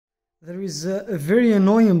There is a very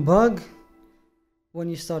annoying bug when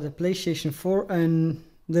you start the PlayStation 4 and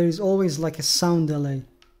there is always like a sound delay.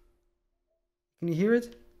 Can you hear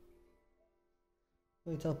it?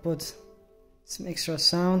 Wait, I'll put some extra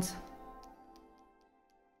sound.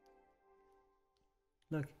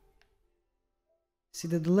 Look. See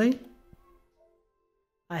the delay?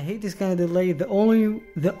 I hate this kind of delay. The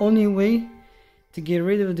only way to get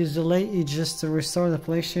rid of this delay is just to restart the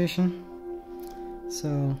PlayStation.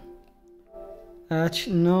 So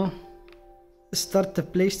no, start the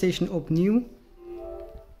PlayStation up new.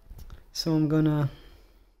 So I'm gonna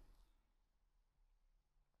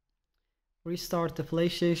restart the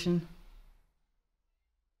PlayStation.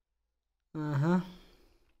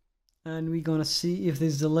 And we're gonna see if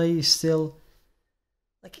this delay is still,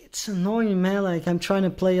 like, it's annoying, man. Like, I'm trying to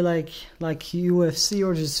play like UFC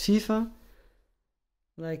or just FIFA.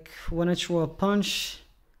 Like, when I throw a punch,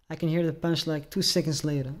 I can hear the punch like 2 seconds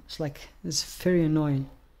later. It's very annoying.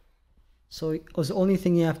 So the only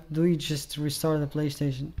thing you have to do is just restart the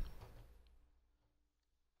PlayStation.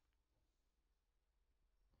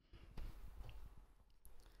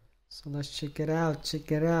 So let's check it out,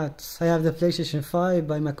 I have the PlayStation 5,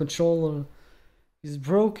 but my controller is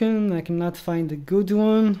broken. I cannot find a good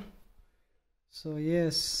one. So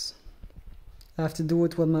yes, I have to do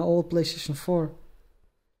it with my old PlayStation 4.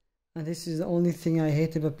 And this is the only thing I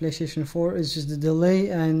hate about PlayStation 4, is just the delay,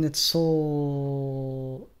 and it's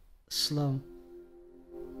so slow.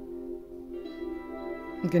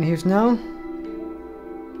 You can hear it now.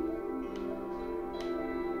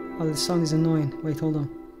 Oh, the sound is annoying. Wait, hold on.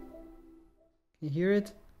 Can you hear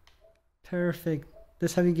it? Perfect.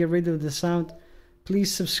 That's how you get rid of the sound.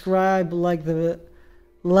 Please subscribe, like the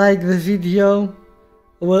video.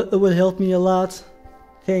 It will help me a lot.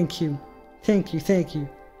 Thank you.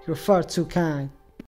 You're far too kind.